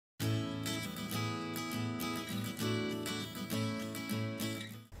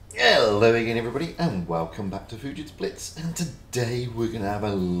Hello again everybody and welcome back to Wotb Blitz, and today we're going to have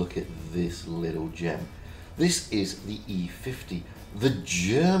a look at this little gem. This is the E50, the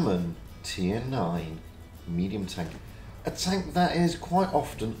German tier 9 medium tank. A tank that is quite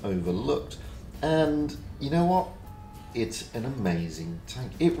often overlooked, and you know what? It's an amazing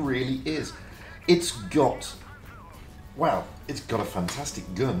tank. It really is. It's got a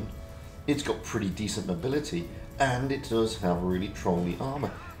fantastic gun, it's got pretty decent mobility, and it does have really trolly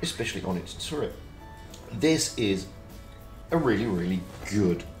armor, especially on its turret. This is a really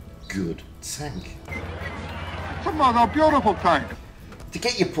good tank. It's another beautiful tank. To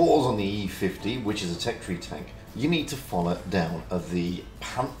get your paws on the E50, which is a tech tree tank, you need to follow down the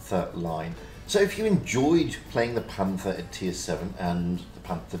Panther line. So if you enjoyed playing the Panther at tier 7 and the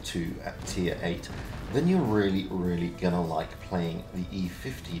Panther 2 at tier 8, then you're really gonna like playing the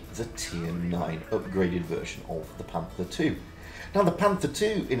E50, the tier 9 upgraded version of the Panther 2. Now the Panther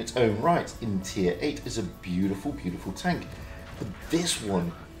 2 in its own right in tier 8 is a beautiful tank, but this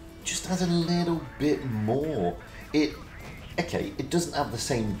one just has a little bit more. It doesn't have the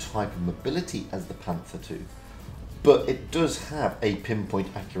same type of mobility as the Panther 2, but it does have a pinpoint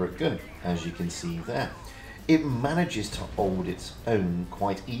accurate gun, as you can see there. It manages to hold its own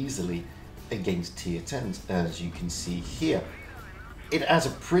quite easily against tier 10s, as you can see here. It has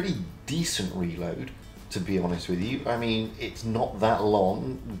a pretty decent reload, to be honest with you. I mean, it's not that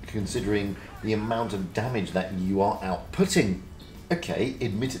long considering the amount of damage that you are outputting. Okay,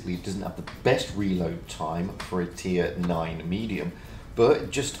 admittedly it doesn't have the best reload time for a tier 9 medium, but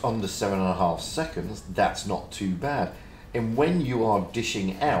just under 7.5 seconds, that's not too bad. And when you are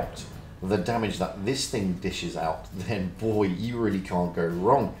dishing out the damage that this thing dishes out, then boy, you really can't go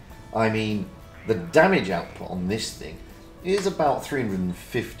wrong. I mean, the damage output on this thing is about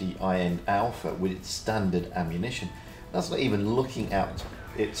 350 IN alpha with its standard ammunition. That's not even looking at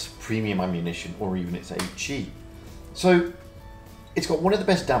its premium ammunition or even its HE. So it's got one of the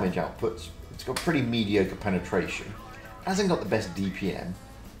best damage outputs, it's got pretty mediocre penetration, hasn't got the best DPM,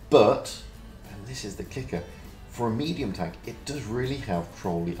 but, and this is the kicker, for a medium tank it does really have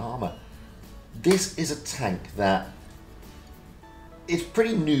trolley armor. This is a tank that is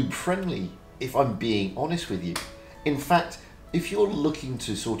pretty noob friendly, if I'm being honest with you. In fact, if you're looking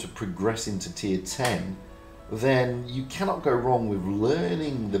to sort of progress into tier 10, then you cannot go wrong with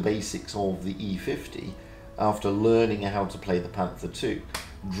learning the basics of the E50 after learning how to play the Panther 2.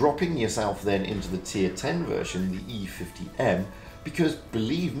 Dropping yourself then into the tier 10 version, the E50M, because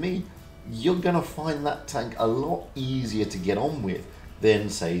believe me, you're going to find that tank a lot easier to get on with than,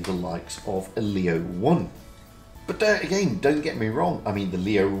 say, the likes of a Leo 1. But again, don't get me wrong, I mean, the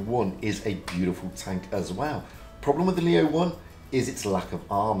Leo 1 is a beautiful tank as well. Problem with the Leo 1 is its lack of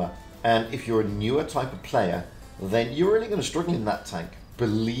armor, and if you're a newer type of player, then you're really going to struggle in that tank,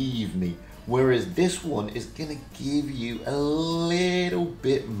 believe me. Whereas this one is going to give you a little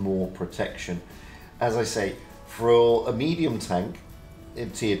bit more protection. As I say, for a medium tank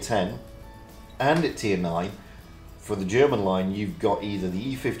in tier 10 and at tier 9, for the German line, you've got either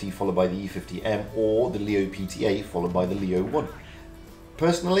the E50 followed by the E50M or the Leo PTA followed by the Leo 1.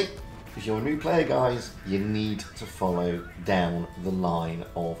 Personally, if you're a new player, guys, you need to follow down the line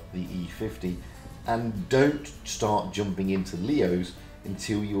of the E50 and don't start jumping into Leos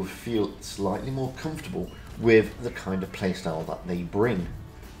until you feel slightly more comfortable with the kind of playstyle that they bring.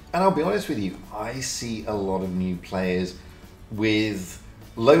 And I'll be honest with you, I see a lot of new players with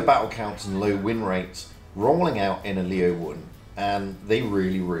low battle counts and low win rates rolling out in a Leo 1, and they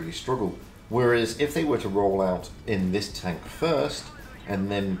really struggle. Whereas if they were to roll out in this tank first and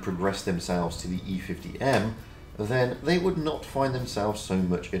then progress themselves to the E50M, then they would not find themselves so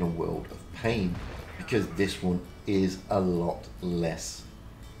much in a world of pain, because this one is a lot less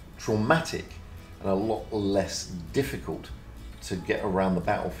traumatic and a lot less difficult to get around the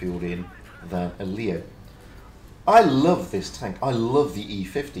battlefield in than a Leo. I love this tank, I love the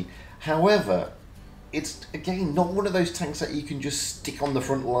E50, however, it's again not one of those tanks that you can just stick on the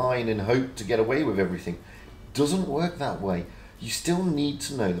front line and hope to get away with everything. Doesn't work that way. You still need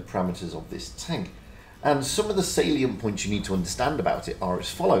to know the parameters of this tank, and some of the salient points you need to understand about it are as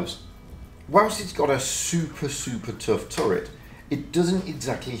follows. Whilst it's got a super tough turret, it doesn't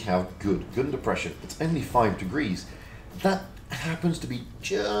exactly have good gun depression. It's only 5 degrees. That happens to be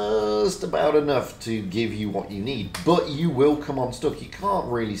just about enough to give you what you need, but you will come unstuck. You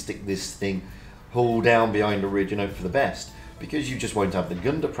can't really stick this thing hull down behind a ridge and hope for the best, because you just won't have the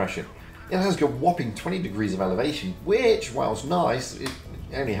gun depression. It has got a whopping 20 degrees of elevation, which, whilst nice, is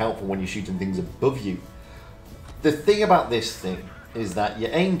only helpful when you're shooting things above you. The thing about this thing is that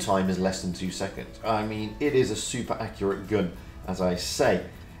your aim time is less than 2 seconds. I mean, it is a super accurate gun, as I say.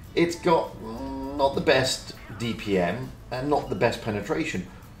 It's got not the best DPM and not the best penetration,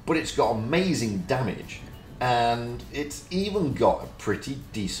 but it's got amazing damage, and it's even got a pretty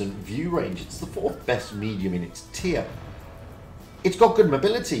decent view range. It's the 4th best medium in its tier. It's got good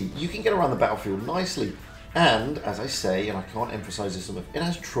mobility. You can get around the battlefield nicely. And, as I say, and I can't emphasize this enough, it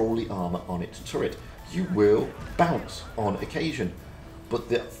has trolley armor on its turret. You will bounce on occasion. But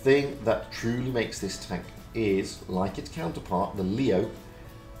the thing that truly makes this tank is, like its counterpart, the Leo,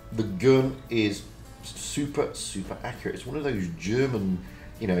 the gun is super accurate. It's one of those German,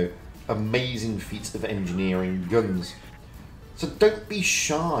 amazing feats of engineering guns. So don't be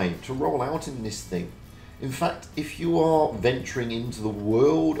shy to roll out in this thing. In fact, if you are venturing into the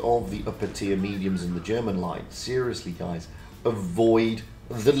world of the upper tier mediums in the German line, seriously guys, avoid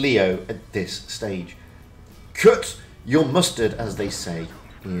the Leo at this stage. Cut your mustard, as they say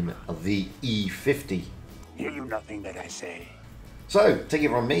in the E50. Hear you nothing that I say. So, take it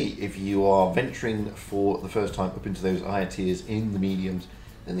from me, if you are venturing for the first time up into those higher tiers in the mediums,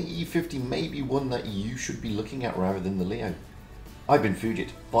 then the E50 may be one that you should be looking at rather than the Leo. I've been Fujit.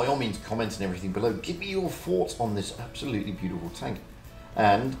 By all means, comment and everything below. Give me your thoughts on this absolutely beautiful tank.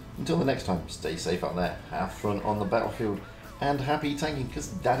 And until the next time, stay safe out there, have fun on the battlefield, and happy tanking,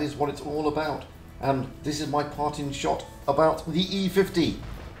 because that is what it's all about. And this is my parting shot about the E50.